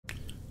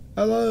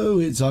Hello,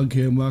 it's Ugg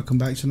here and welcome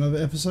back to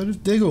another episode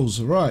of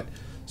Diggles. Right,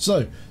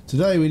 so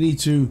today we need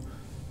to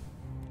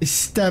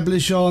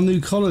establish our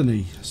new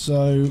colony.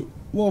 So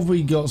what have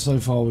we got so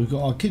far? We've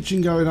got our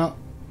kitchen going up,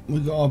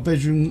 we've got our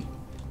bedroom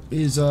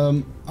is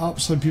up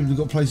so people have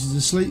got places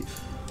to sleep.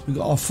 We've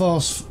got our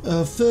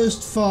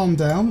first farm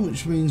down,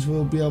 which means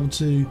we'll be able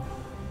to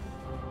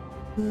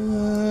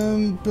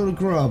build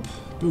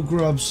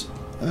grubs.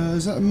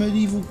 Is that a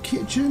medieval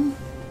kitchen?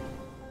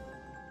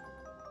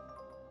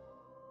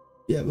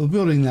 Yeah, we're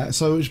building that,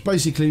 so which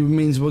basically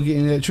means we're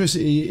getting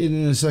electricity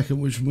in a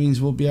second, which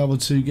means we'll be able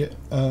to get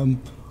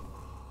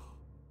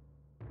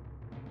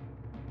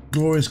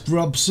glorious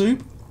grub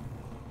soup.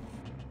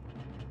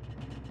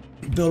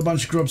 Build a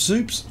bunch of grub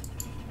soups.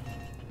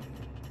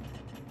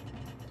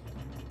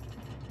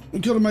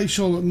 We've got to make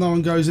sure that no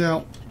one goes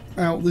out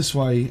this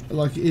way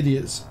like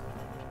idiots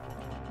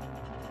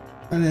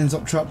and ends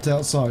up trapped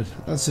outside.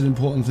 That's an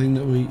important thing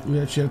that we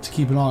actually have to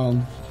keep an eye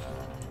on.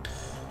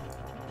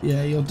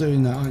 Yeah, you're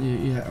doing that, aren't you?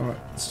 Yeah, alright,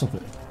 stop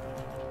it.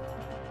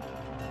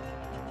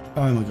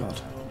 Oh my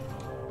god.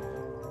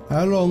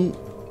 How long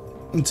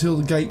until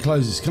the gate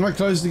closes? Can I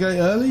close the gate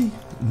early?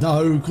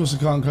 No, of course I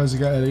can't close the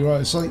gate early.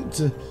 Right, something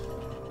to...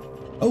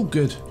 Oh,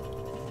 good.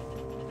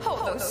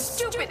 Oh, those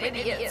stupid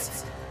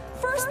idiots!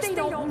 First they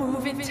don't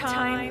move in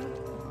time.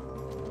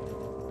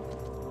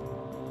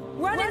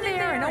 Run in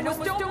there and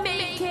almost don't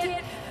make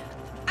it.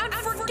 And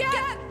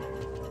forget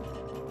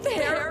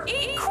their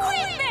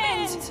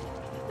equipment!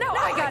 Now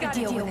I gotta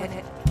deal with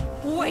it.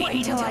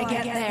 Wait until I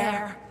get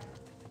there.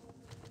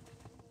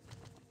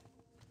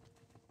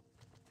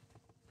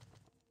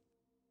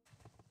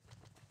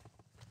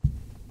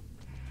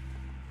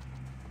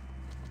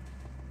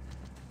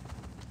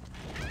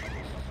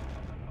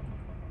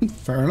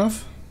 Fair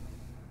enough.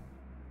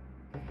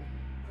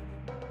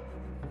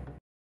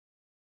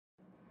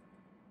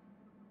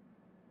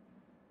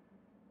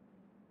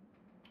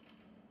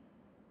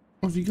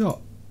 What have you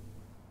got?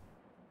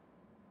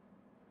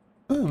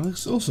 Oh,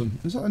 that's awesome.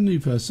 Is that a new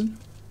person?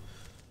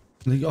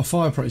 They got a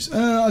fireplace.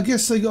 I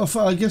guess they got a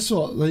fire. Guess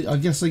what? I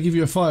guess they give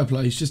you a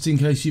fireplace just in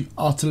case you've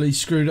utterly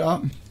screwed it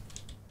up.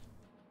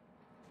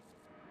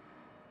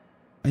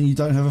 And you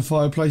don't have a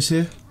fireplace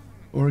here?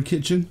 Or a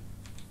kitchen?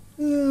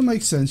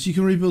 Makes sense. You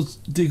can rebuild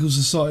Diggles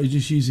society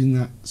just using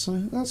that. So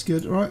that's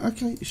good. Right,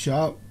 okay, shut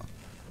up.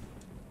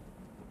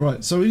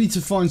 Right, so we need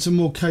to find some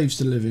more caves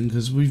to live in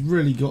because we've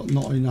really got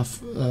not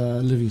enough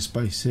living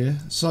space here.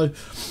 So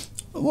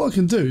what I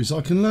can do is I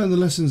can learn the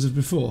lessons of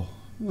before.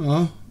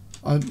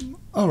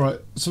 Alright,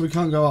 so we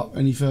can't go up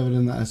any further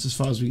than that. That's as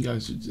far as we can go.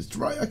 So just,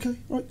 right, okay,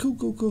 right,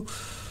 cool.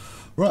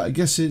 Right, I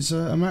guess it's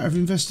a matter of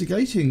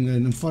investigating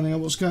then and finding out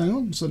what's going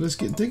on. So let's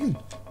get digging.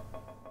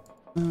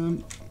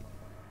 I'm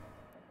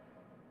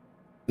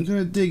going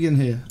to dig in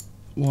here.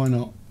 Why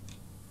not?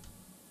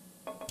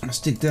 Let's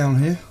dig down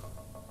here.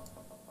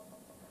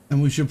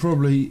 And we should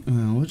probably,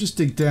 we'll just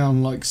dig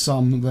down like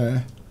some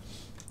there.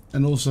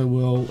 And also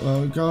we'll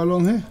go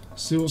along here.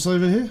 See what's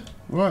over here.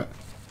 Right.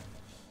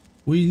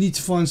 We need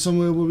to find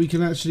somewhere where we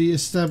can actually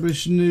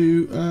establish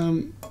new...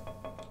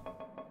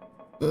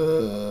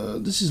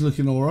 this is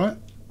looking alright.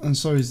 And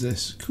so is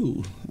this.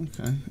 Cool.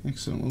 Okay,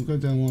 excellent. We'll go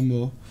down one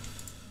more.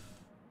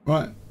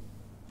 Right.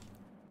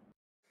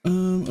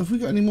 Have we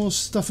got any more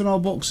stuff in our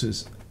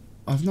boxes?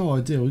 I've no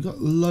idea. We've got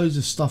loads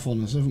of stuff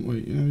on us, haven't we?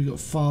 You know, we've got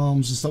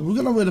farms and stuff. We've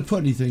got nowhere to put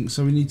anything,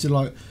 so we need to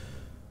like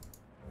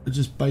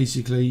just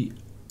basically...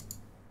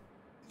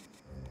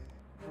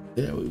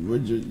 Yeah,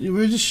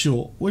 we're just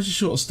short. We're just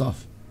short of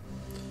stuff.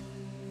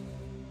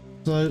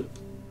 So,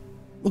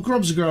 well,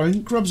 grubs are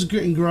growing. Grubs are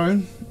getting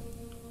grown.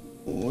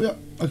 Oh, yeah.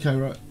 Okay,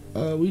 right.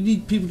 We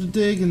need people to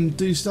dig and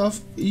do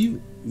stuff. Are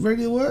you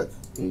ready to work?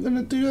 You're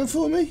gonna do that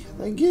for me?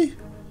 Thank you.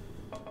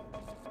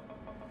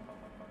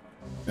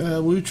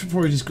 We should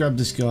probably just grab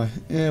this guy.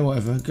 Yeah,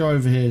 whatever. Go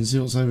over here and see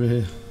what's over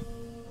here.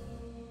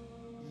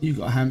 You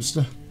got a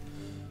hamster.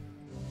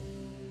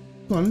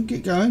 Come on,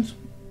 get going.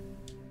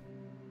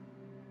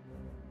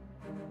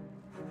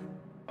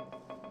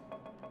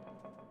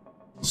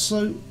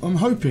 So, I'm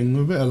hoping,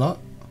 with a bit of luck,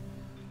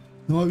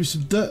 there might be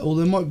some dirt, or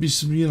there might be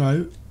some, you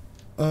know,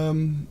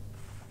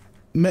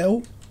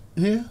 metal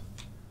here.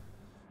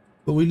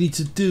 But we need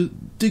to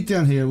dig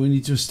down here. We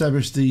need to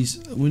establish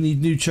these. We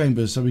need new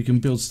chambers so we can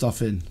build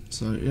stuff in.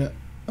 So yeah,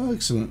 oh,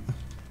 excellent.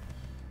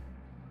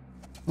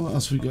 What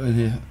else we got in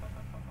here?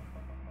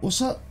 What's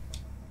that?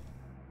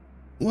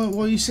 Why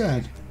are you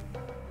sad?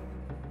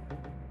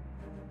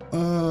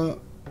 I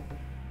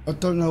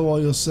don't know why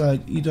you're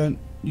sad. You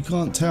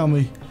can't tell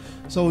me.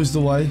 It's always the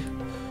way.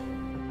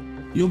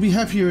 You'll be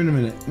happier in a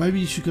minute. Maybe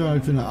you should go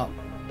open it up.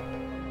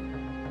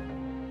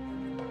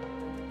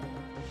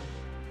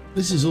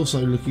 This is also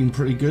looking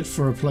pretty good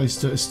for a place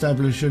to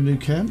establish a new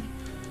camp.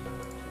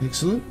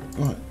 Excellent.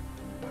 Right.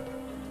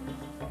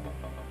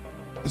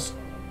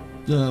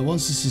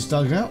 Once this is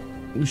dug out,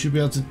 we should be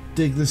able to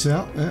dig this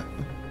out. Yeah.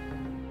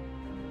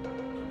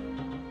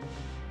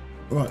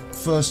 Right,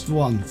 first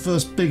one.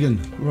 First big one.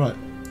 Right.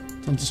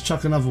 Time to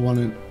chuck another one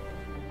in.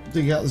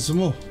 Dig out some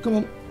more. Come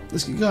on.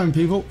 Let's get going,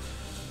 people.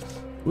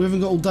 We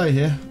haven't got all day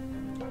here.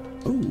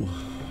 Oh,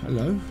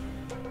 hello.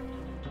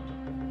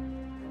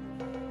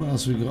 What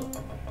else we got?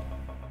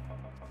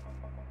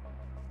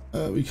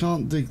 We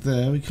can't dig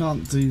there. We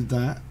can't do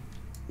that.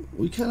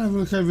 We can have a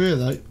look over here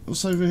though.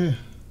 What's over here?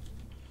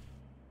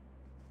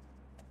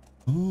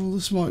 Oh,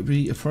 this might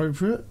be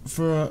appropriate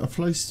for a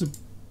place to...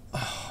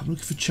 Oh, I'm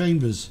looking for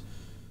chambers.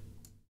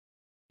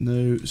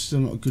 No, still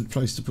not a good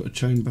place to put a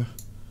chamber.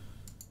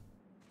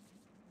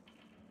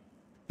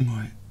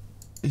 Right.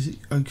 Is it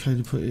okay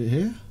to put it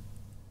here?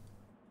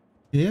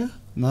 Here?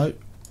 No.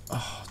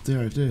 Oh, dear,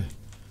 oh dear.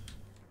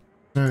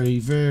 Very,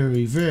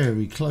 very,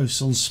 very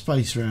close on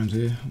space around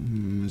here.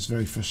 It's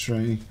very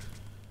frustrating.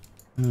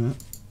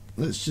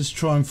 Let's just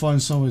try and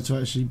find somewhere to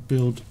actually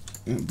build.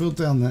 Build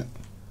down that.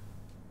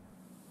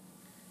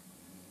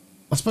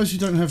 I suppose you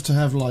don't have to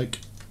have like...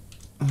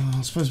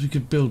 I suppose we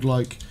could build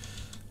like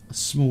a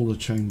smaller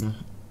chamber.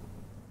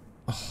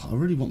 Oh, I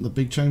really want the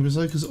big chambers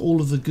though, because all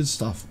of the good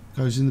stuff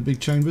goes in the big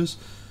chambers.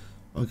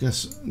 I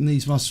guess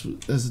needs must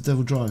as the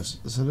devil drives.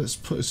 So let's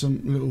put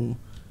some little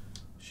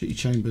shitty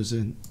chambers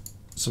in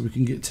so we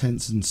can get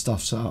tents and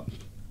stuff set up.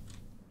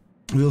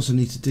 We also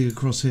need to dig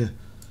across here.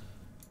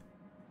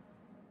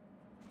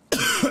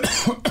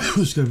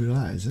 It's going to be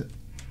like that, is it?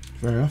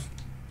 Fair enough.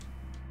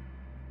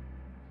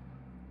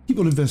 Keep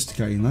on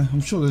investigating though.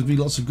 I'm sure there'll be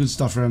lots of good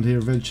stuff around here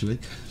eventually.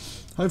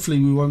 Hopefully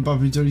we won't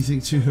bump into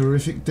anything too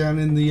horrific down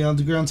in the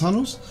underground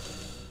tunnels.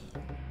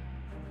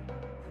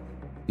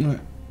 Right.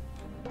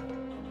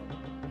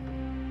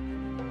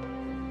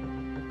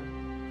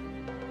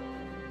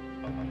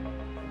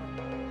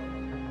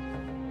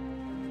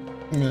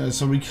 Yeah,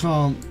 so we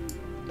can't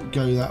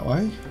go that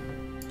way.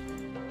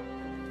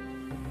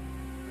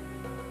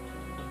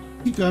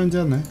 Keep going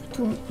down there.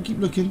 Come on, keep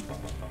looking.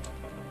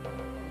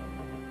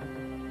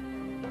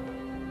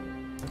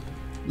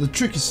 The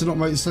trick is to not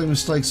make the same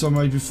mistakes I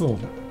made before.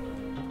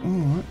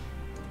 Alright.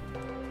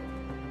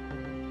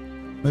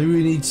 Maybe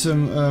we need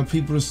some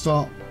people to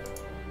start...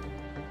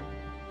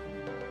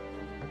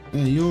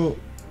 Yeah,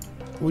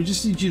 we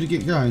just need you to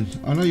get going.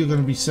 I know you're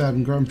going to be sad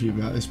and grumpy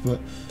about this,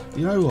 but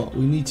you know what?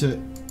 We need to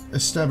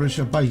establish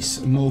a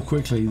base more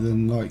quickly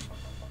than, like,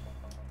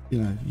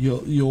 you know,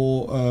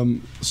 your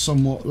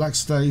somewhat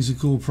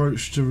lackadaisical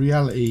approach to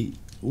reality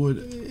would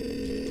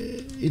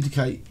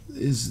indicate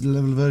is the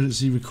level of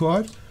urgency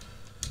required.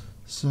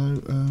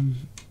 So,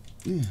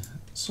 yeah,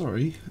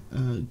 sorry,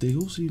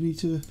 Diggles, you need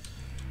to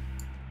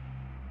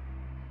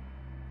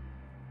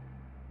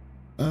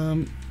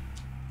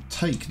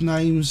take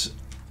names,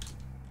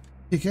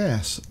 kick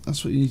ass.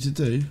 That's what you need to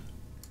do.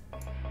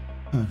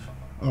 Oh,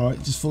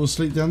 alright, just fall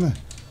asleep down there.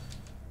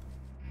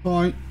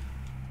 Fine.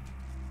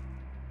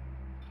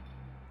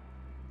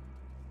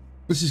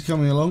 This is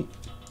coming along.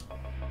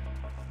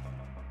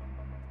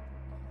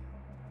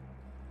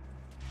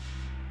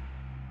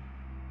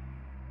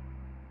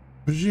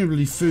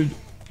 Presumably food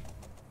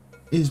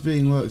is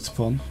being worked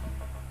upon.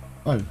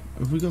 Oh,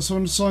 have we got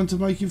someone assigned to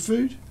making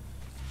food?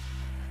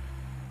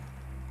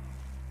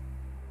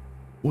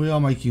 We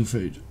are making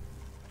food,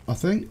 I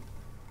think.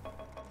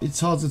 It's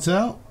hard to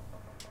tell,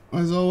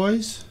 as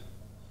always.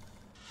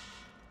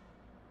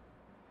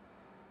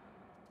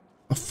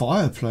 A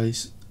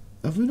fireplace.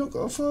 Have we not got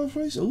a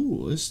fireplace?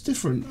 Oh, it's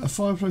different. A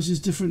fireplace is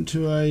different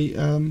to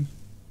a...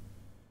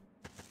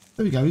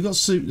 There we go. We got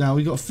soup now.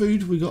 We got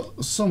food. We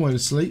got somewhere to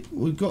sleep.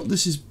 We've got...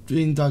 This is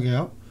being dug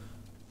out.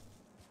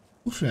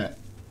 What's that?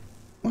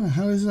 What the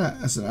hell is that?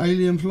 That's an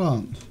alien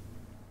plant.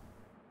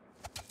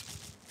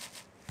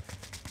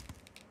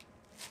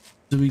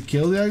 Do we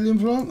kill the alien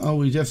plant? Oh,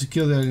 we'd have to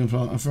kill the alien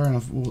plant. Oh, fair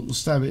enough. We'll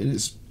stab it in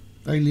its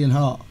alien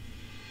heart.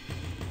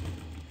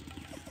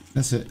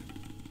 That's it.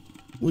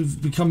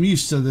 We've become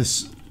used to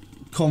this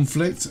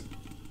conflict.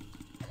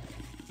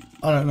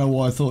 I don't know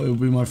why I thought it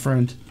would be my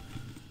friend.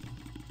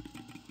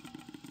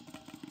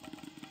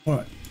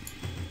 Alright.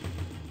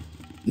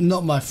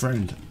 Not my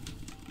friend.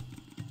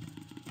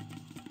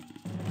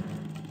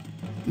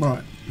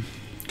 Right.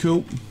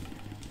 Cool.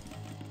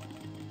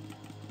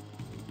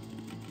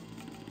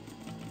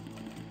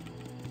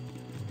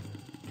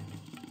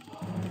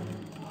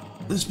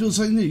 Let's build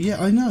something new.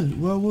 Yeah, I know.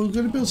 Well, we're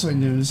going to build something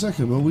new in a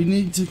second. Well, we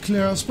need to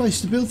clear out space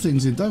to build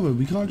things in, don't we?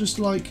 We can't just,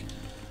 like...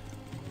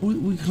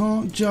 We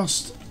can't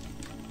just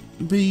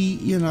be,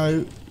 you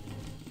know...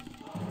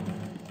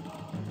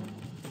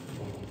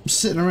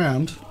 sitting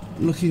around,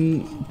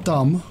 looking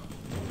dumb.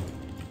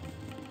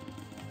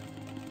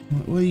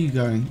 Where are you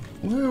going?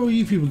 Where are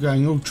you people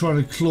going? All trying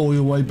to claw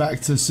your way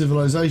back to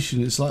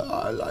civilization. It's like,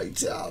 I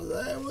liked it out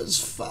there. It was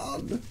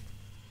fun.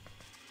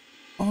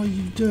 What are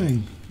you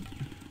doing?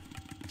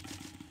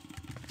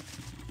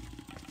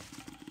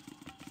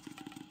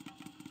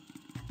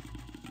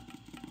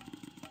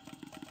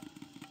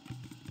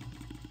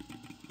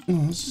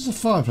 Oh, this is a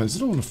fireplace. I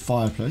don't want a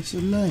fireplace.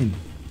 It's lame.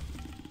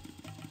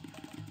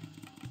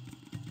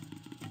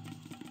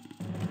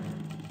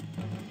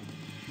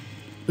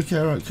 Okay,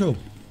 alright, cool.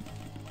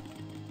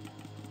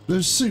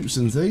 There's soups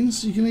and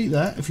things. You can eat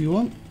that if you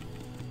want.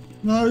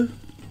 No?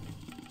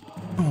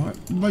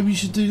 Alright, maybe you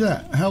should do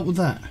that. Help with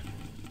that.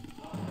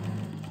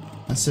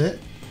 That's it.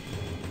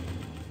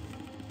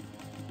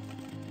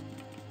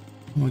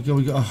 Oh my god,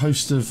 we got a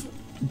host of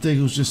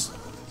Diggles just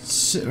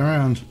sitting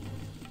around.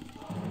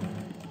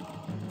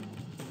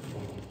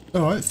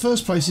 Alright,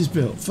 first place is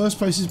built. First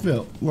place is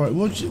built. Right,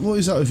 what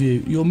is that with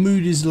you? Your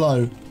mood is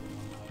low.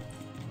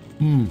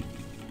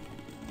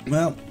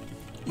 Well,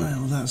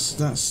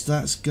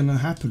 that's gonna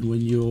happen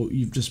when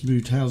you've just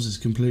moved houses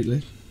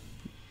completely.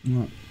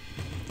 Right.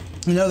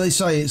 You know, they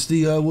say it's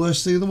the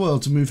worst thing in the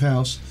world to move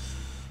house.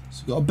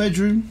 So we've got a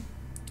bedroom,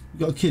 we've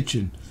got a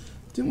kitchen.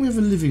 Didn't we have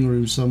a living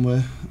room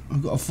somewhere?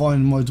 I've got to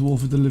find my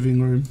dwarf with the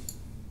living room.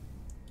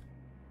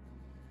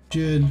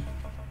 Gin.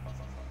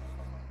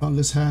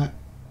 Fungus hat.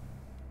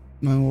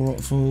 No more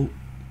rockfall.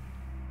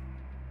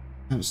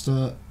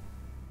 Hamster.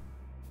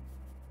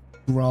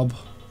 Grub.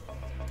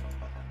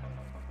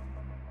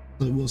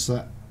 So what's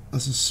that?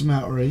 That's a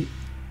smeltery.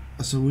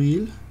 That's a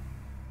wheel.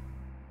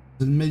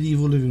 It's a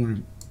medieval living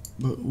room.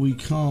 But we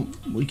can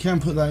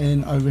put that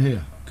in over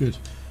here. Good.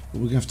 But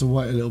we're gonna have to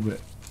wait a little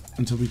bit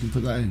until we can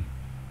put that in.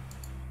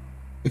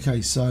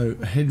 Okay, so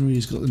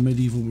Henry's got the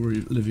medieval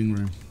living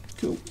room.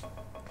 Cool.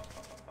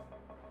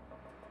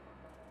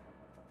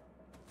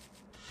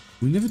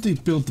 We never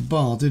did build the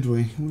bar, did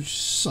we? Which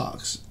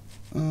sucks.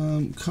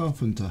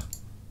 Carpenter.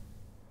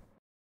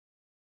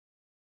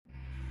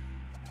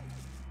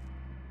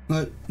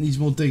 No, needs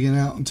more digging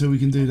out until we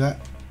can do that.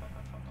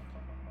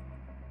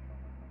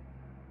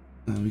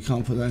 No, we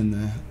can't put that in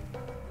there.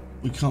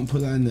 We can't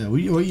put that in there.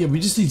 Yeah, we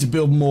just need to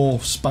build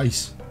more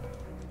space.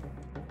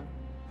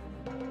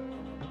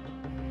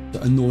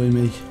 That annoy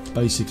me,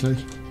 basically.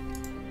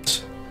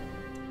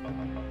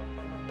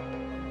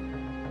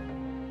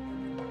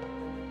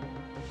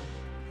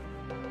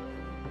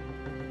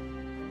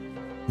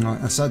 Right,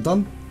 that's that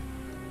done.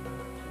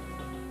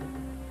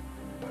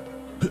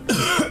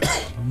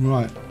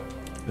 Right.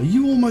 Are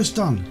you almost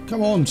done?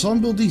 Come on, son,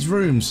 build these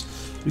rooms.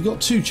 We've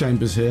got 2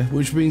 chambers here,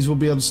 which means we'll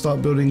be able to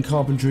start building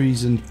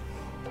carpentries and...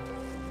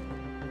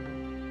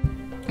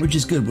 which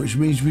is good, which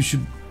means we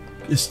should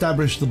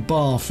establish the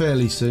bar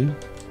fairly soon.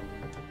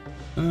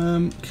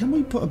 Can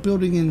we put a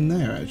building in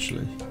there,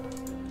 actually?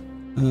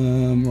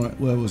 Right,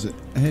 where was it?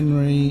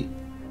 Henry...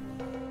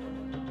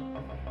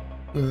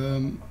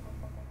 Can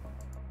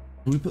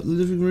we put the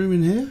living room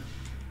in here?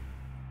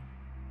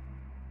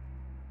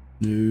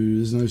 No,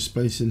 there's no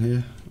space in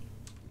here.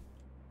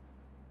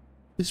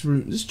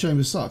 This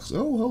chamber sucks.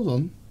 Oh, hold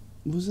on.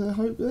 Was there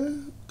hope there?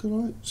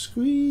 Can I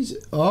squeeze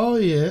it? Oh,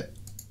 yeah.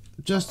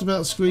 Just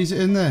about squeeze it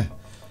in there.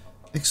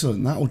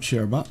 Excellent. That'll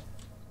cheer them up.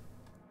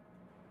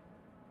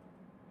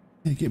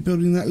 Yeah, get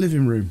building that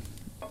living room.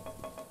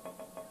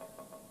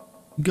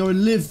 Go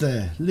and live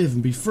there. Live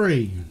and be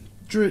free.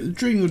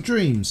 Dream your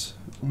dreams.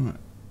 Alright.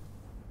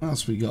 What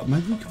else we got?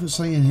 Maybe we could put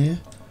something in here.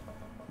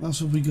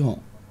 That's what we got.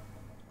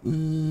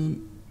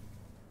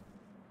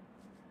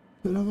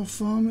 Put another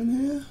farm in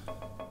here.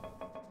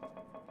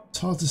 It's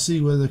hard to see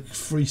where the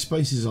free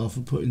spaces are for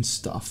putting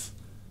stuff.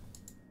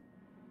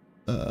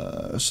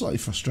 Slightly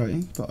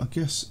frustrating, but I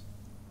guess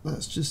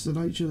that's just the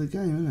nature of the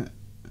game, isn't it?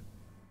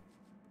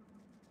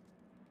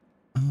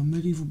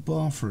 Medieval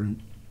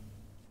bathroom.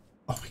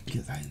 Oh, we can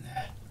get that in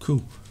there.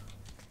 Cool.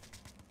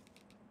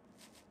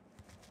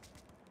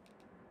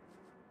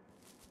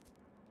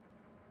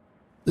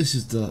 This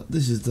is the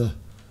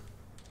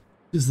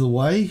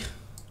way.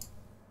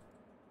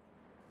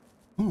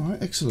 All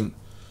right, excellent.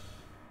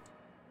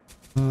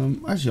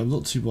 Actually, I'm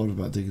not too bothered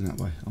about digging that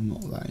way. I'm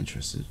not that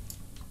interested.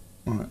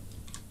 All right.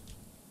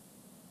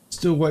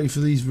 Still waiting for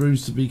these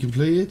rooms to be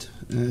completed.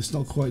 It's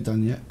not quite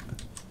done yet.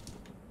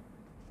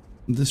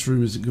 This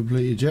room isn't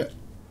completed yet.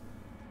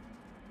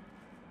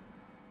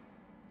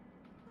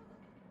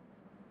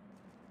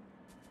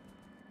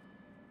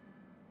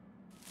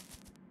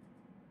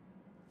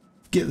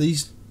 Get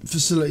these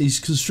facilities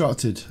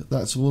constructed.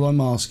 That's all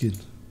I'm asking.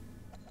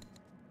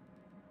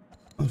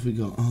 What have we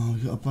got? Oh,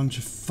 we've got a bunch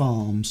of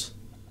farms.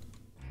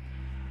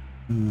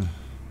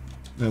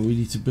 Yeah, we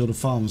need to build a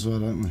farm as well,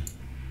 don't we?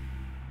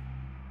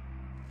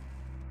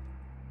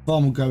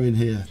 Farm will go in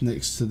here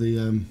next to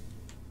the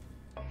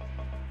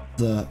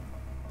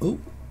oh,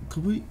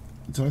 could we?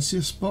 Did I see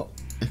a spot?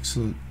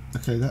 Excellent.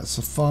 Okay, that's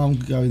a farm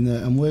going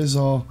there. And where's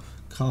our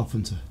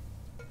carpenter?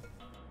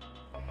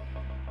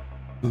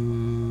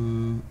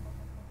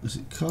 Is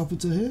it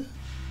carpenter here?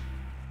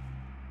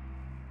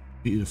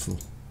 Beautiful.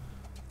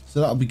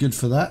 So that'll be good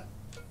for that.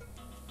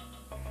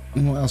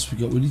 And what else we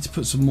got? We need to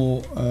put some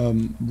more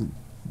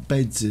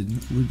beds in.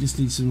 We just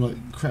need some like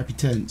crappy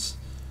tents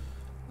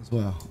as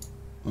well.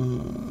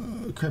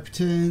 Crappy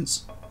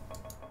tents.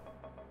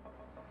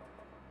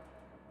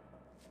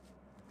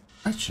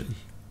 Actually,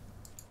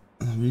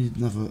 we need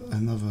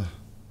another.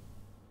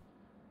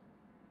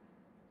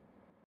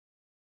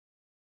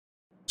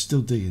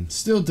 Still digging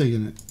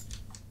it.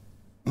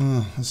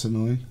 That's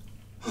annoying.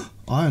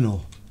 Iron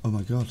ore. Oh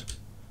my god.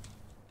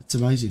 It's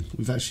amazing.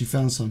 We've actually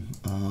found some.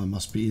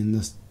 Must be in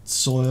the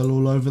soil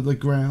all over the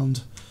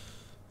ground.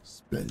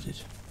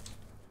 Splendid.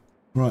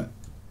 Right.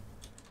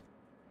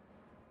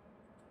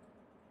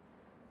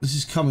 This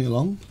is coming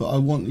along, but I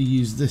want to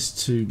use this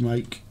to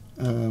make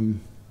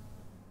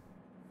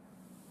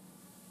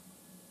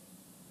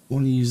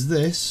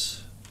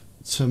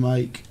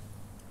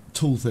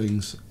tool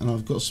things, and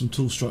I've got some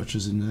tool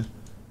structures in there.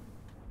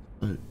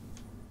 So,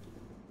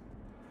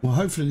 well,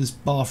 hopefully this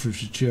bathroom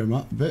should cheer them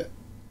up a bit,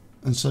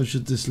 and so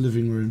should this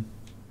living room.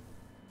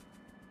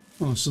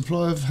 Oh,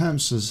 supply of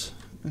hamsters.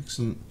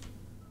 Excellent.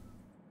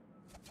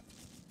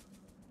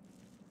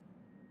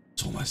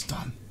 It's almost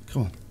done.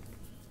 Come on.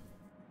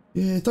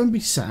 Yeah, don't be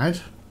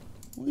sad.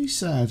 Why are you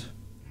sad?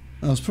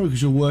 Oh, it's probably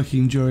because you're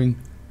working during...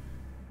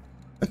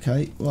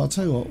 Okay, well, I'll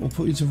tell you what. We'll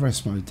put you into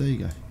rest mode. There you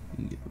go. You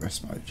can get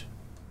rest mode.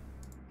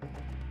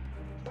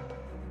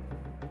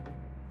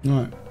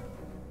 Right.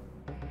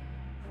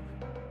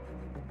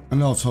 I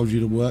know I've told you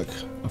to work.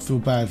 I feel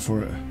bad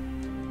for it.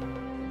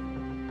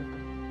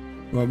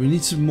 Right, we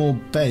need some more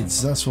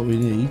beds. That's what we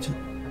need.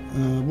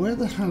 Where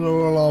the hell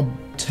are all our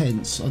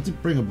tents? I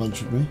did bring a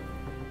bunch with me.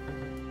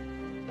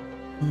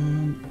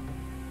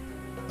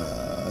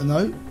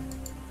 No.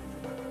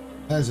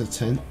 There's a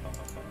tent.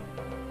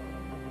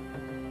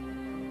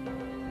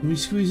 Can we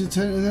squeeze a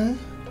tent in there?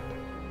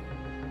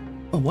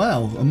 Oh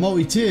wow, a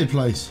multi-tiered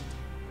place.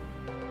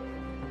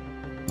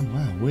 Oh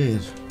wow,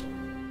 weird.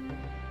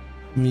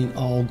 I mean,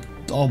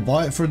 I'll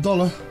buy it for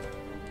 $1.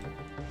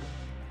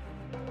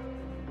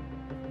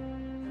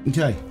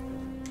 Okay.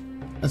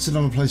 That's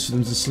another place for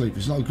them to sleep.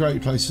 It's not a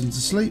great place for them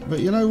to sleep, but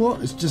you know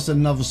what? It's just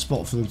another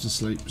spot for them to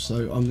sleep,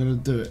 so I'm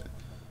going to do it.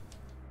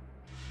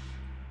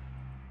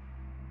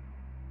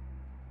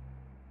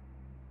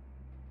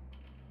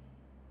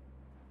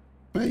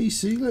 Hey,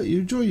 see, look, you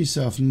enjoy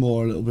yourself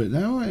more a little bit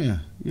now, aren't you?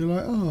 You're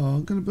like, oh,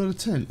 I'm going to build a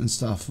tent and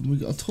stuff, and we've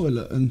got a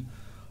toilet, and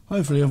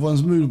hopefully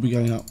everyone's mood will be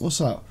going up.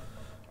 What's up?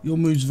 Your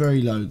mood's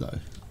very low, though.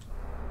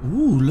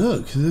 Ooh,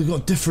 look, they've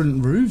got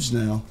different roofs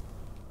now.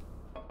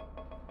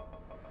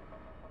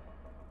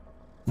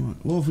 Right,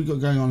 what have we got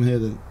going on here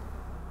then?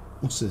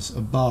 What's this?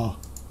 A bar.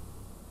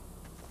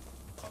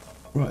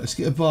 Right, let's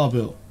get a bar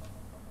built.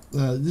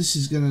 This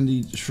is going to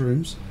need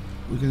shrooms.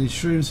 We're going to need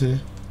shrooms here.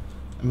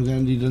 And we're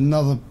going to need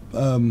another...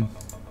 we're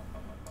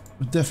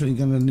definitely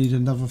going to need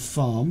another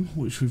farm,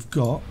 which we've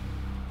got.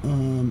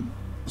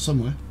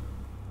 Somewhere.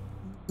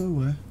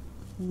 Nowhere.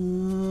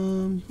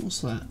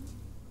 What's that?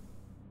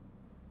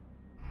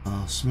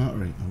 Ah,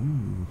 smeltery.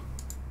 Ooh.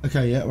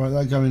 Okay, yeah, right,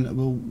 that going.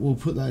 We'll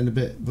put that in a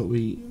bit, but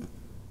we...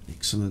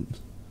 Excellent.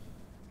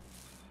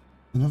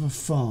 Another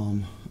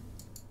farm.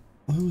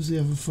 Where was the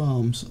other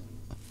farms?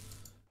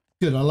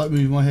 Good. I like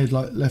moving my head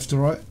like left to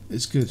right.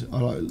 It's good. I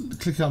like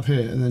click up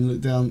here and then look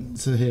down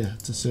to here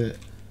to see it.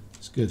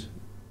 It's good.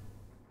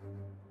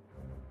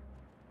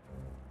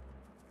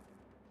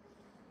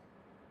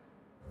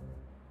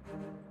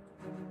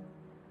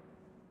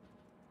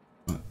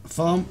 Right,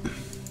 farm.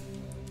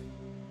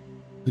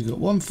 We've got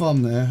one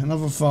farm there,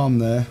 another farm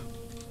there.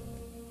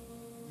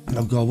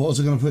 Oh god, what was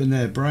I going to put in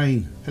there?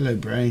 Brain. Hello,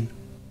 brain.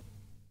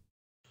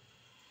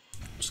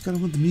 What's going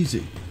on with the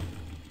music?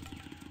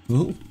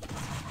 Oh.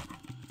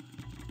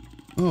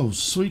 Oh,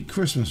 sweet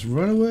Christmas.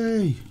 Run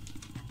away.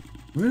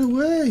 Run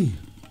away.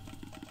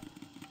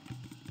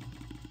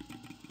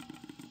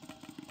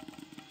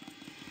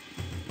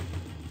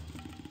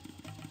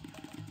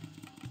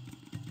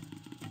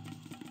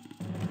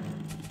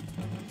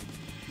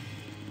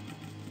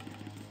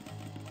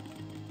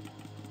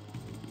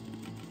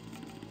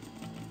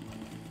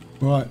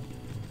 Right,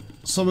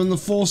 summon the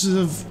forces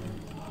of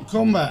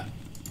combat.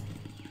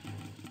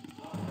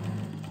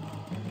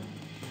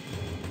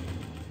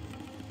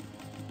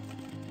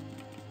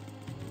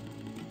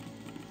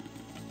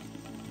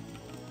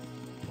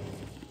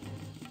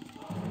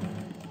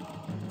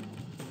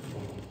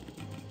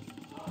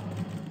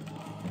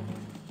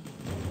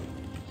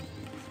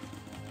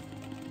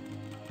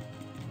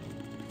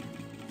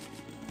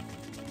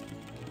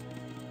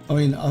 I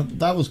mean,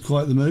 that was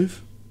quite the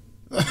move.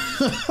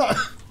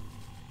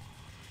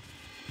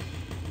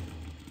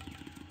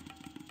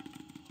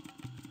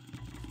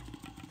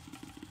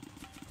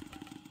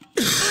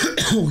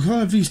 Can't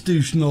have these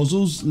douche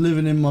nozzles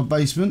living in my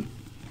basement.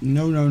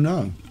 No, no,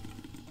 no.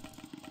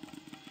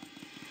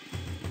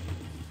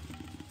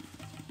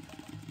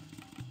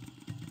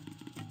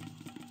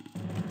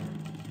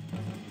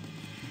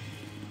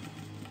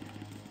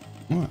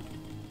 Right.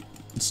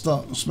 Let's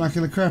start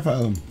smacking the crap out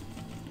of them.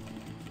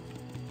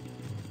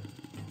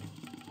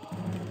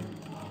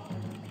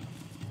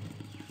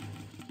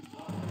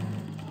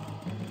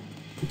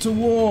 It's a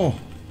war.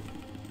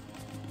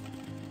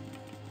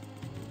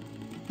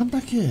 Come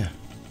back here.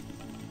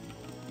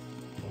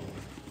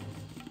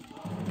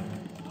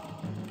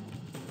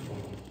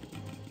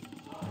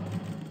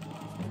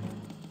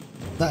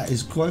 That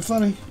is quite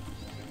funny.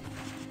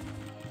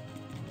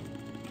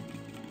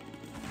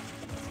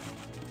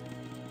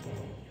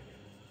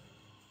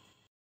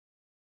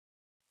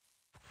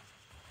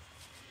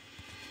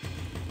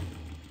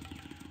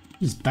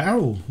 This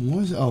barrel, why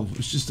is it? Oh,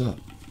 it's just a...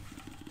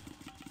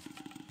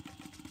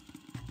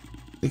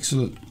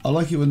 Excellent. I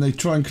like it when they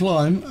try and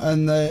climb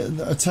and they're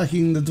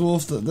attacking the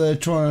dwarf that they're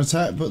trying to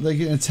attack, but they're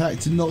getting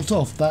attacked and knocked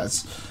off.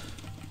 That's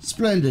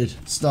splendid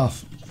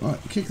stuff. Right,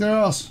 kick their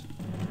ass.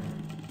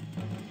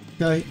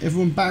 Okay,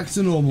 everyone back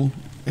to normal.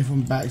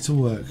 Everyone back to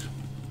work.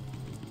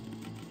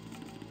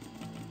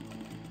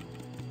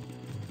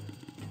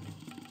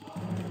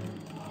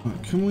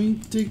 Right, can we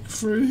dig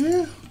through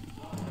here?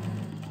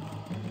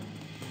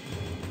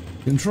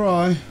 Can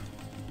try.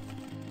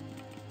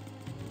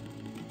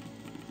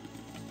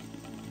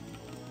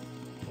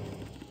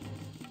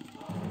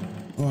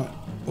 Right,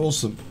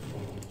 awesome.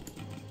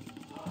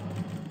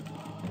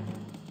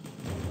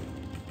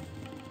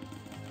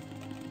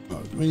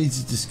 Right, we need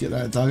to just get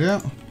that dug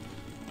out.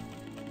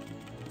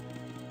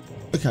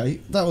 Okay,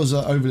 that was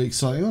overly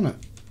exciting, wasn't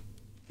it?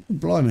 Oh,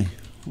 blimey.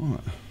 Right.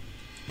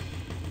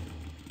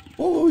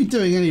 What were we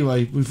doing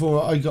anyway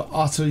before I got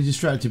utterly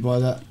distracted by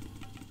that?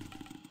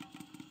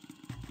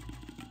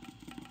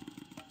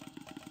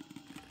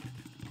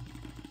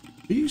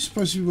 Are you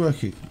supposed to be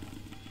working?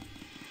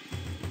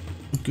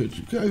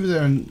 Good. Go over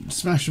there and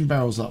smash some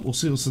barrels up. We'll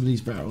see what's in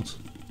these barrels.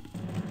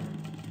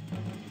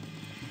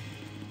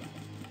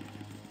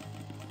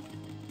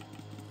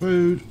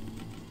 Food.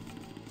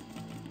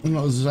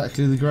 Not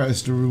exactly the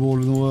greatest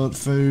reward in the world.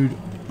 Food.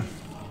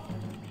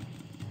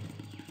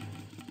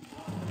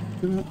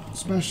 Gonna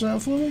smash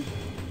that for me?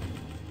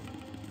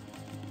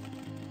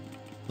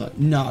 Like,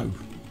 no.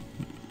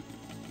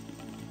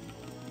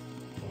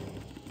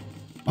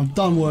 I'm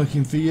done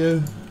working for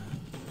you.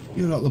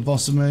 You're not the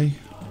boss of me.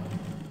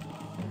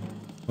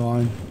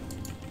 Fine.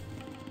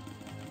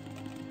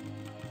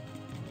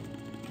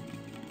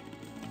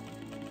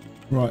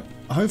 Right,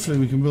 hopefully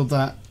we can build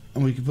that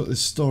and we can put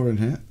this store in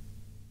here.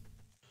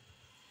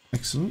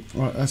 Excellent.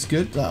 Right, that's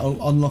good.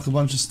 That'll unlock a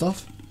bunch of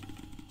stuff.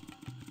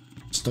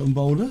 Stone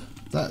boulder.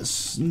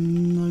 That's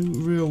no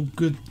real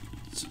good.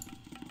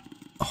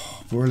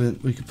 Oh,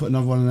 brilliant. We could put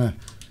another one in there.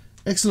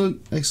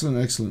 Excellent,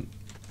 excellent, excellent.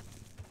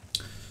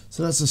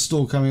 So that's the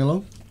store coming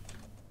along.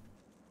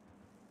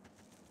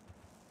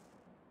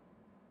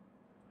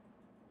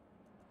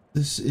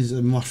 This is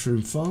a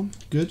mushroom farm.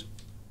 Good.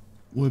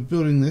 We're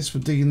building this.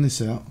 We're digging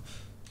this out.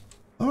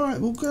 Alright,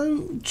 we'll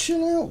go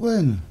chill out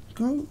then.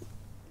 Go.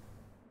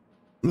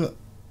 Look.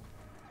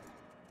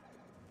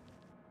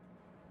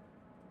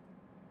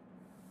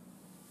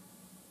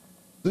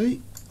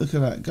 See? Look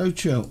at that. Go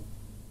chill.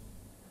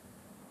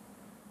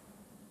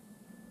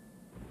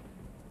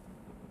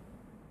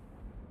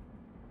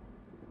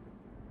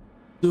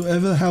 Do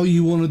whatever the hell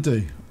you want to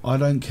do. I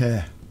don't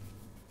care.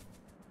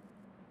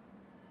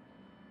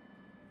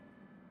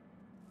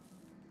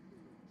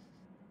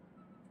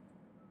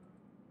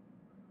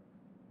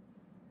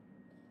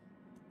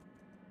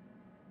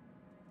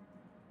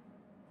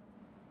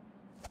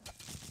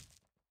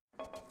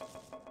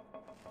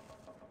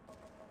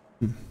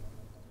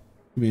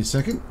 Give me a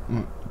second.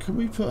 Right. Can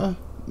we put a...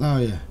 Oh,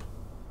 yeah.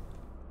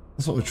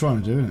 That's what we're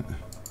trying to do, isn't it?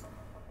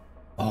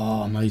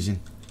 Oh, amazing.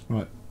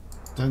 Right.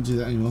 Don't do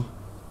that anymore.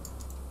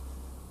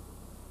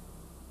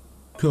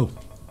 Cool.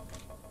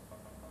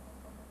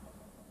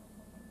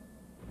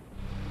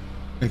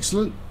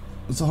 Excellent.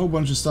 There's a whole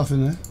bunch of stuff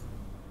in there.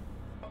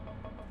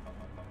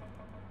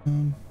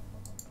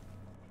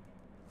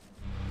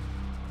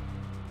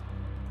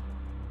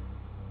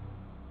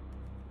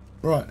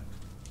 Right.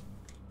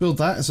 Build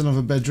that as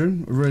another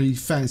bedroom. A really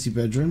fancy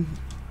bedroom.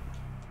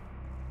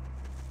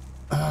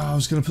 I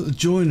was going to put the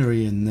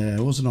joinery in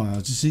there, wasn't I?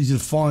 It's just easy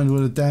to find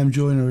where the damn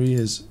joinery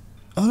is.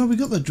 Oh no, we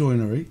got the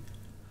joinery.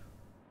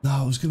 No,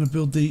 I was going to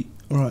build the...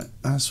 Alright,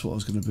 that's what I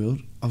was going to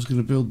build. I was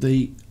going to build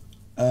the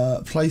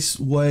place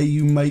where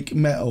you make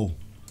metal.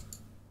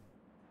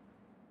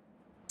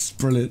 It's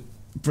brilliant.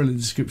 Brilliant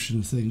description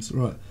of things.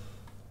 Right.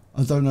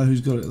 I don't know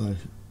who's got it though.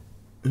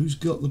 Who's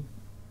got the...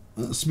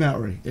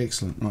 smeltery.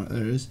 Excellent. Right,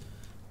 there it is.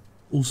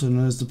 Also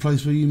known as the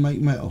place where you make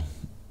metal.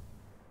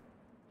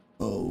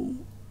 Oh.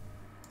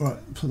 Right,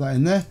 put that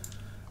in there.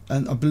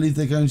 And I believe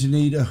they're going to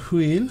need a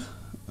wheel.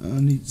 I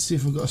need to see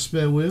if I've got a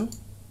spare wheel.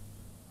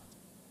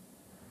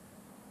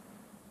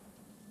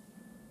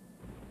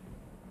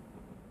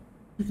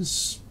 We can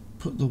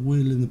put the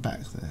wheel in the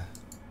back there.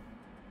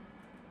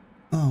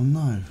 Oh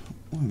no.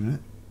 Wait a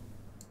minute.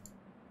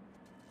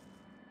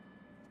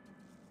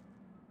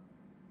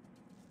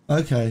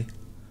 Okay.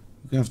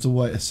 We're going to have to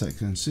wait a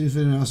second. See if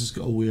anyone else has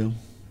got a wheel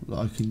that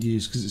I can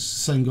use, because it's the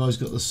same guy's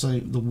got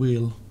the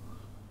wheel.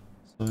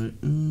 So,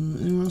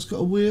 anyone else got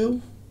a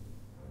wheel?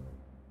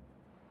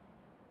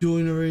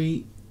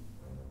 Joinery.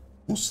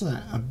 What's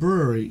that? A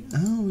brewery.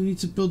 Oh, we need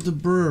to build the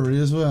brewery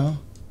as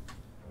well.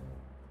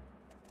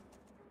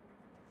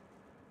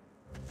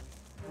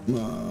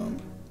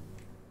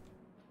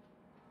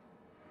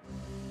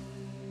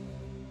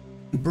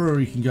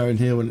 Brewery can go in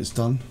here when it's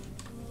done.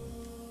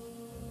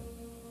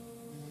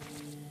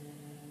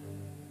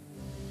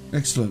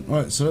 Excellent.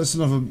 Right, so that's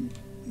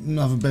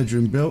another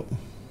bedroom built.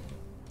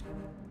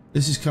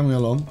 This is coming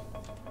along.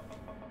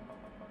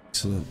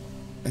 Excellent.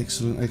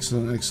 Excellent,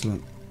 excellent,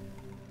 excellent.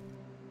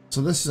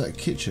 So this is that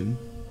kitchen.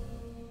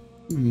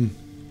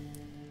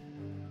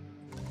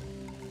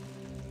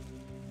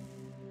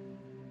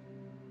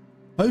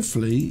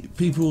 Hopefully,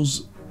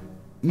 people's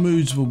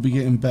moods will be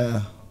getting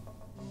better.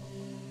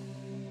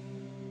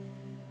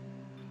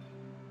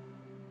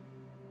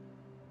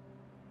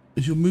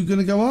 Is your mood going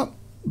to go up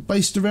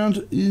based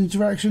around the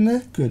interaction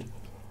there? Good.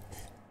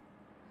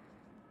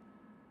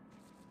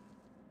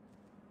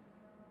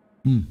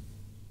 Good,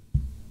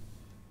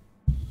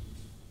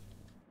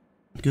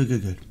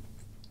 good, good.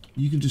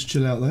 You can just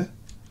chill out there.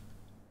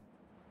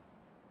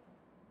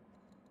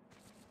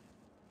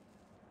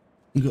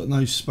 You've got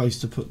no space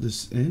to put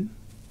this in.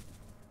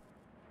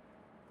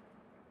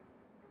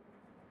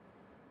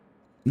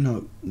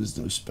 No, there's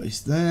no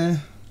space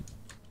there.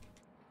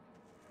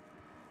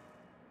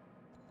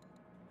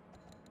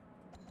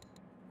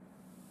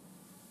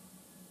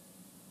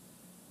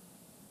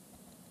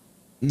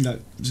 No,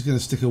 just going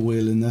to stick a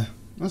wheel in there.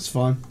 That's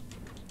fine.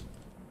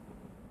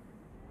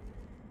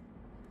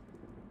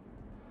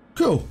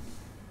 Cool.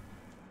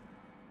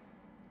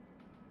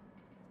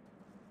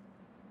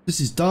 This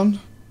is done.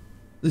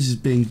 This is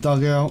being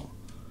dug out.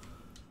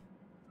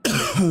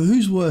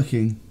 Who's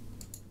working?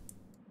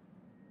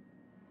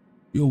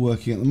 You're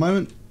working at the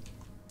moment.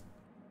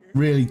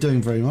 Really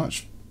doing very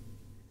much.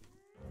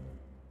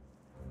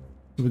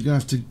 So we're going to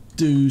have to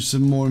do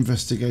some more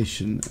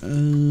investigation.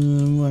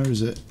 Where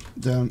is it?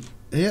 Down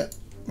here?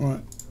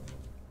 Right.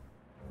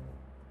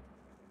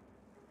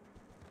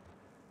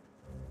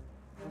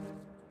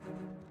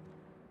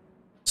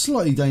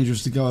 Slightly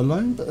dangerous to go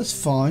alone, but that's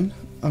fine.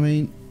 I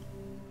mean...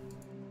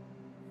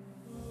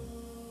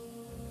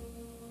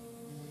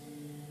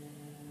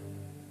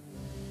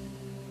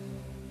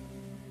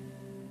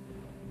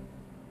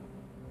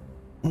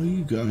 Where are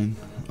you going?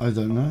 I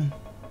don't know.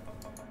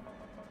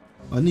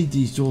 I need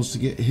these doors to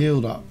get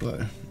healed up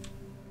though.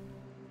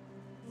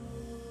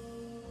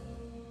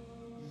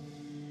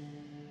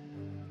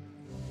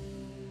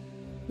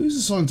 Who's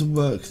assigned to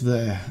work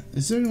there?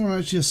 Is there anyone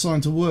actually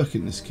assigned to work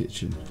in this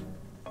kitchen?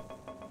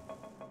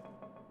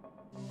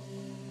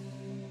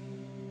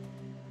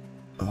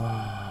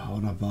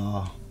 On a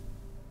bar.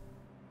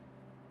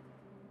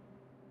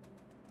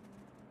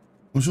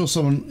 I'm sure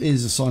someone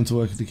is assigned to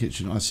work in the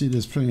kitchen. I see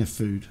there's plenty of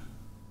food.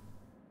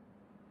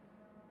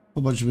 A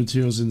whole bunch of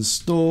materials in the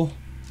store.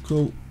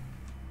 Cool.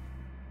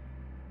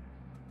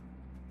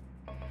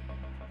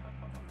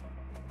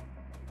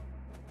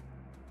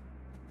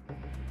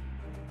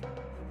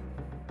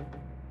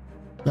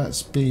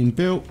 That's being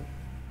built.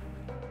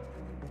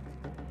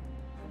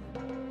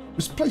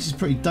 This place is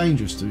pretty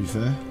dangerous, to be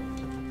fair.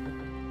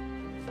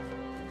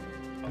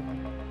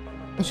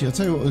 Actually, I'll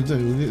tell you what we'll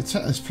do. We'll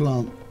attack this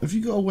plant. Have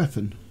you got a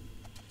weapon?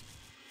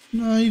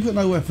 No, you've got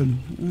no weapon.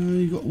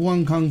 You've got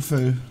one kung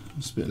fu.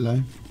 That's a bit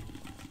low.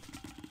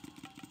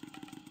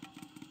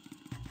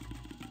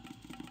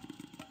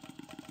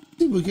 I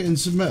think we're getting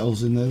some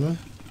metals in there, though.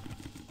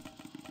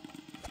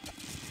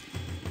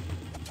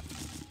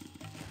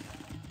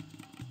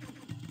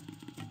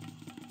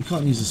 You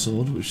can't use a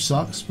sword, which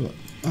sucks, but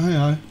hey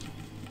ho.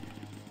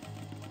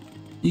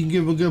 You can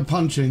give him a good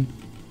punching.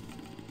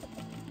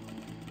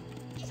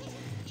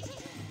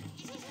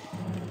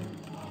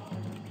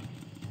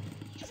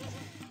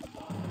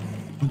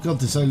 Oh god,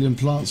 this alien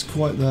plant's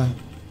quite the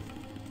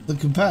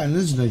combatant,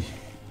 isn't he?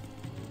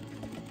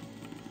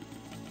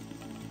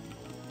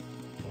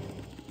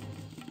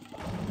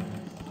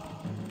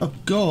 Oh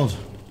god.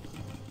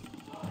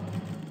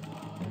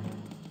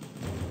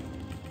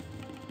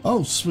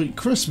 Oh, sweet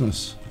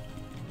Christmas.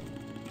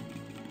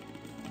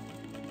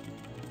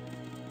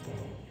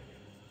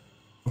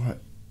 Alright,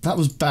 that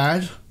was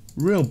bad.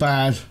 Real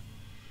bad.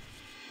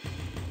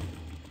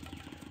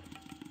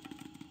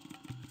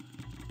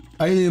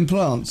 Alien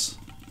plants.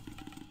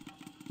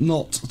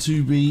 Not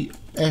to be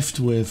effed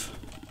with.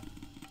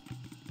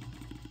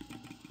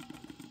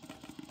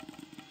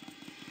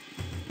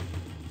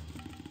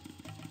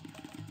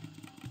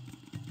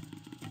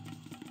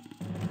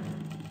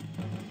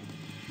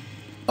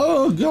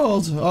 Oh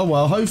god. Oh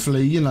well,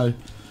 hopefully, you know,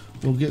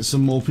 we'll get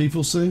some more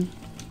people soon.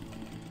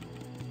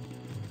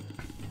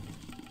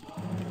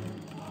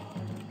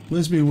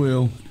 Where's my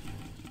wheel?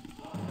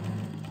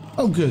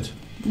 Oh good.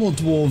 More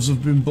dwarves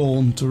have been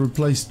born to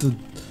replace the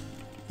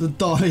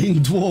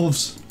dying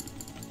dwarves.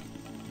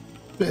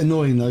 Bit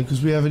annoying though,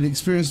 because we have an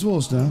experienced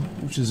dwarves now,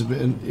 which is a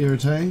bit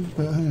irritating,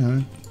 but hey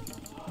ho.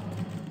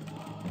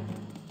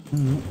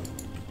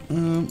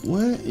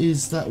 Where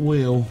is that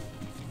wheel?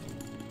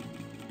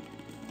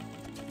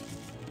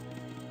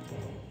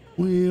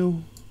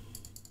 We'll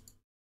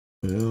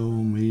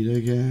meet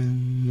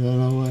again. Don't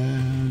know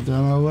where,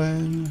 don't know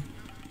when.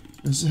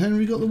 Has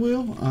Henry got the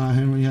wheel? Ah,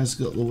 Henry has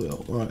got the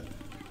wheel. Right.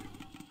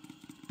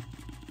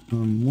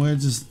 Where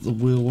does the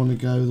wheel want to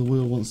go? The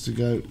wheel wants to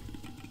go.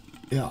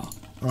 Yeah.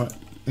 Right.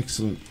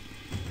 Excellent.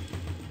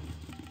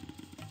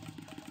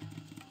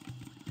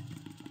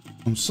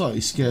 I'm slightly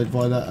scared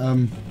by that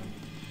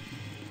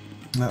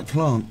that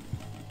plant.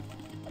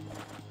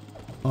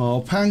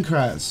 Oh,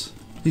 Pancrats.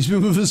 He's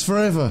been with us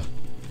forever.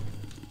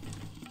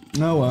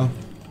 Oh well.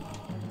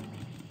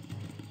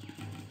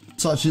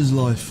 Such is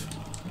life.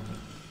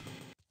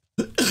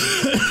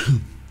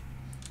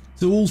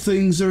 To all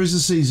things there is a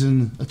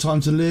season, a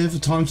time to live, a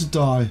time to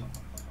die.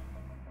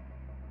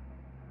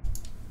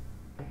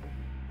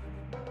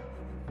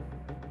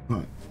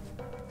 Right.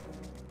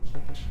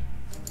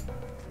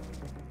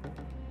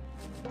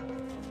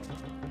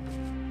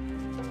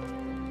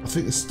 I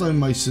think the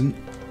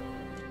stonemason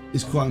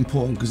is quite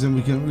important because then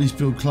we can at least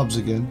build clubs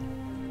again.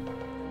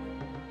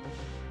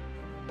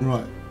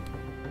 Right.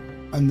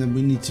 And then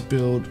we need to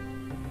build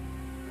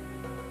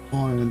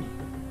iron.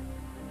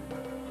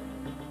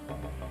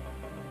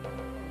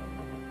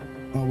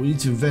 Oh, we need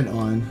to invent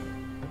iron.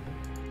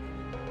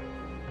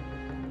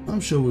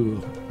 I'm sure we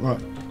will.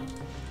 Right.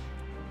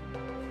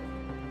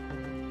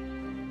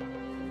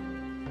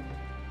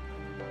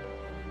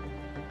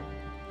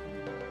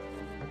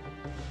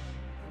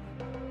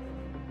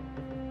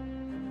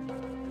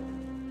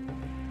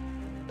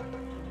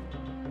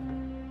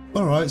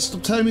 Alright,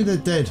 stop telling me they're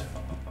dead.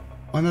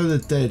 I know they're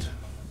dead.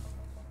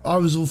 I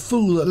was a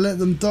fool that let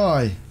them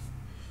die.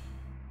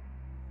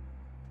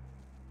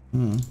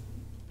 Hmm.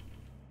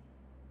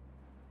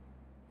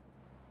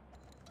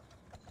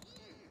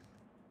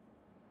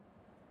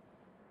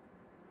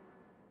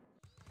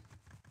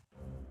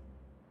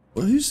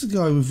 Well, who's the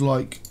guy with,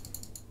 like,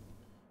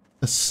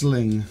 a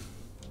sling?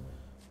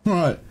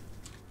 Right.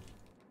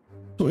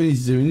 What we need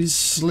to do, we need to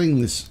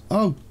sling this.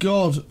 Oh,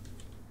 God.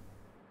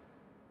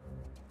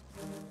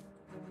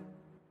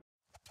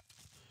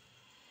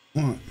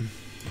 Right.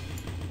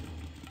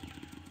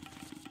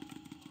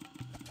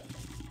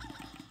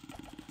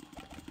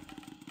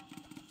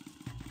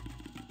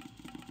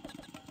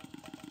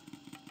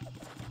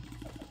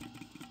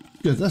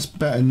 Good, that's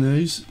better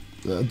news.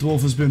 A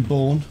dwarf has been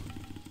born.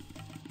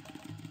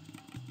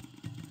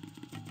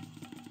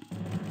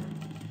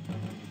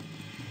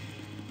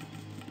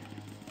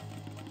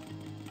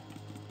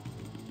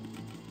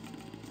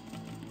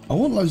 I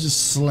want loads of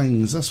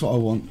slings, that's what I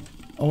want.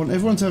 I want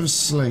everyone to have a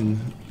sling.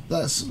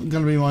 That's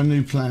going to be my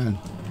new plan.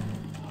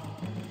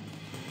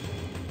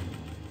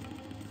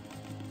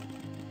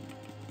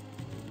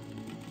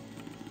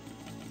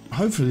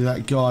 Hopefully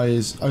that guy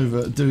is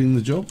overdoing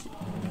the job.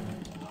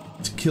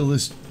 To kill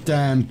this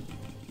damn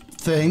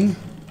thing.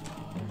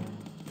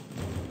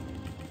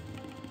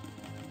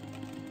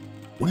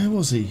 Where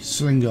was he?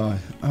 Sling guy.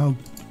 Oh,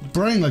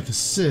 brain like a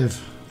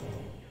sieve.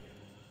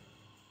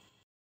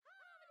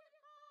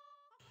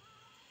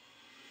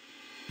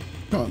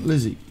 Come on,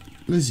 Lizzie.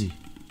 Lizzie.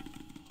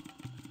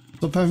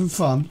 Stop having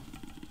fun.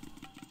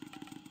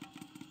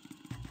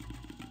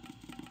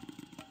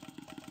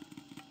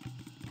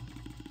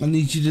 I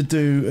need you to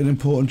do an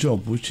important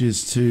job, which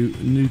is to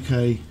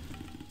nuke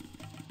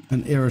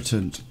an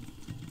irritant.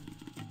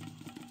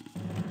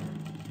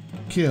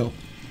 Kill.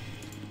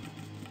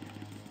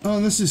 Oh,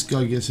 unless this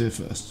guy gets here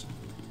first.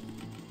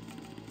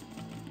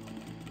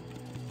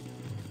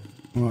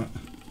 Right.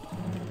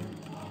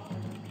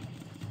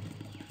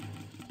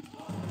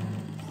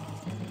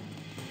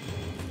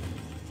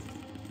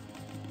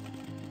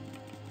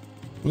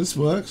 Well, this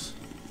works.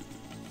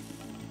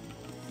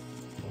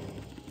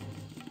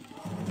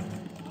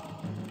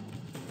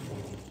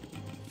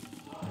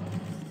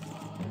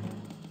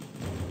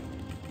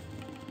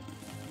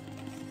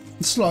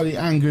 Slightly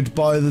angered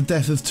by the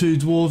death of two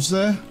dwarves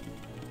there.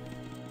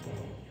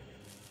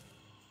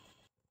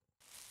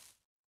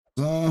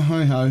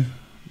 Hi ho,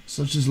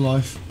 such is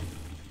life.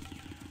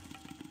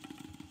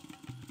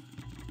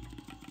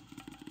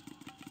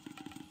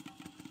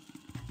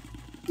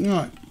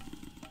 Right.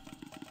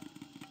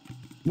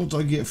 What do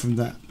I get from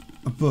that?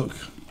 A book.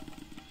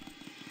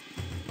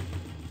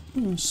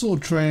 Oh,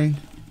 sword training.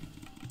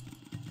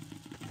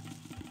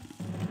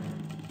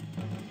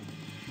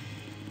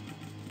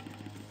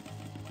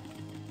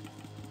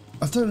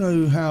 I don't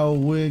know how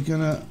we're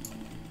gonna...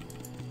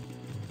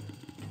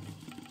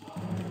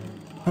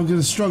 I'm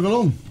gonna struggle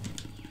on.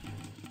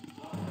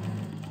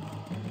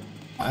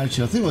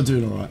 Actually, I think we're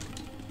doing alright.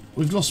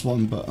 We've lost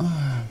one, but...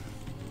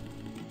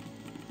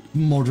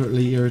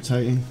 moderately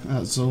irritating,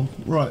 that's all.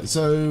 Right,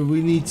 so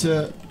we need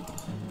to...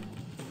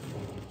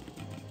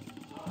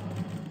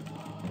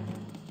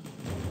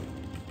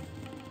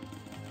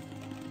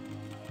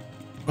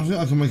 I think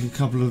I can make a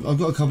couple of... I've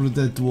got a couple of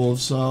dead dwarves,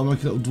 so I'll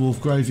make a little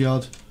dwarf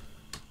graveyard.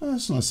 Oh,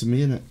 that's nice of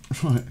me, isn't it?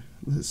 Right,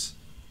 let's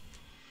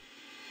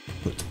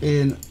put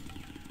in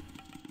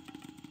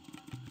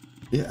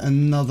yet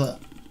another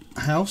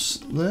house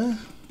there.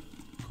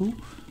 Cool.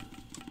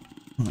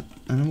 Right,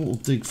 and then we'll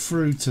dig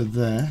through to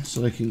there, so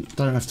they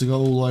don't have to go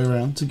all the way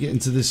around to get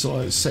into this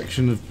sort of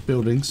section of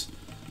buildings.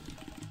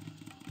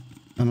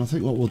 And I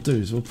think what we'll do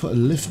is we'll put a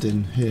lift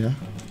in here.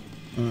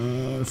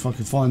 If I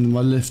can find my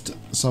lift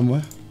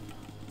somewhere.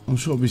 I'm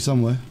sure it'll be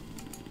somewhere.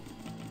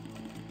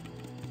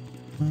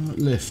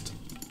 Lift.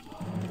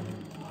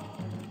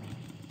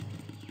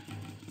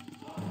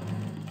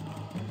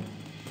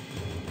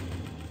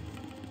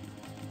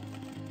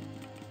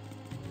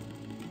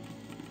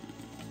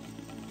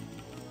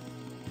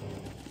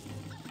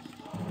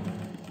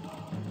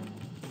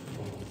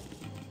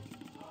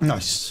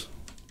 Nice.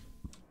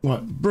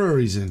 Right,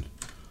 brewery's in.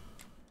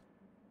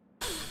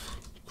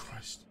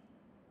 Christ.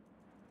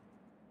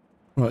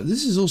 Right,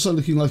 this is also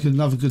looking like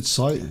another good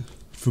site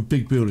for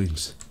big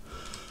buildings.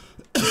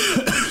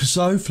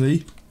 So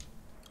hopefully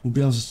we'll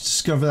be able to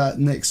discover that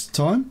next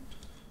time.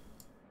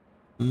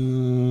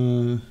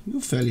 You're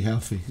fairly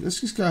healthy.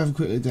 Let's just go have a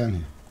quick look down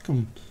here.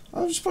 Come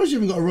on. I suppose you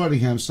haven't got a riding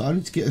hamster. I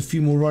need to get a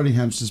few more riding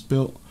hamsters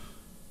built.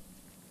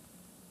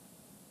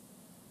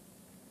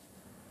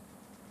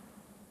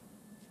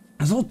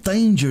 There's a lot of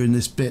danger in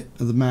this bit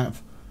of the map.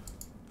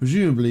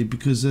 Presumably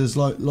because there's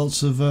like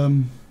lots of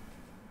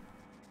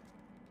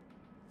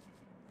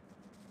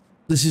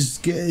it's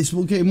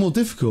getting more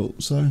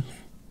difficult, so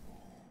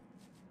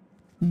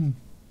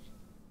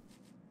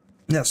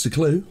that's the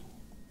clue.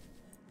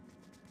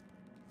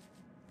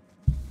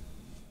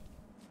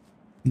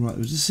 Right,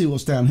 let's just see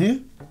what's down here.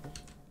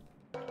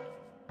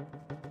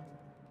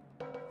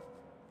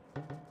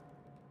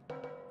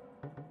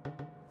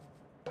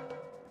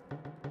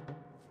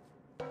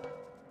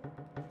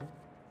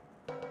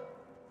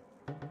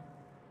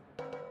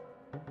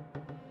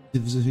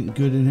 If there's anything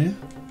good in here.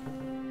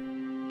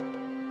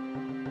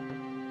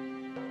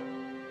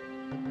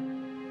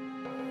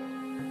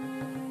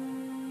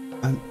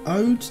 An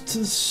ode to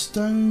the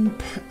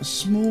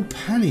small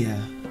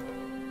pannier.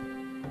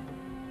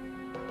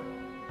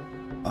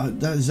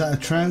 Is that a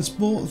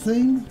transport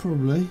thing?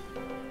 Probably.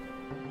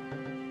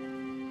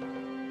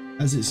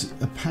 As it's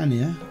a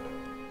pannier.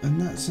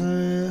 And that's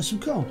some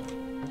coal.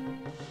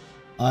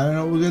 I don't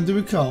know what we're going to do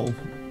with coal.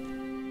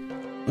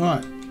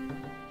 Right.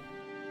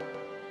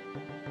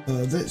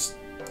 Let's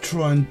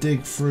try and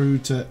dig through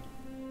to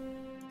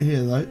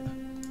here though.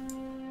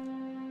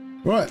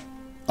 Right.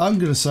 I'm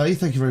going to say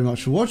thank you very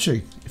much for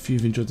watching. If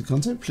you've enjoyed the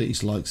content,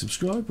 please like,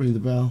 subscribe, ring the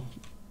bell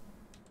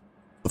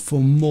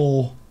for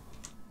more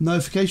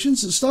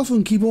notifications and stuff,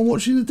 and keep on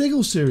watching the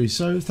Diggles series.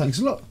 So thanks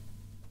a lot.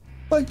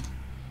 Bye.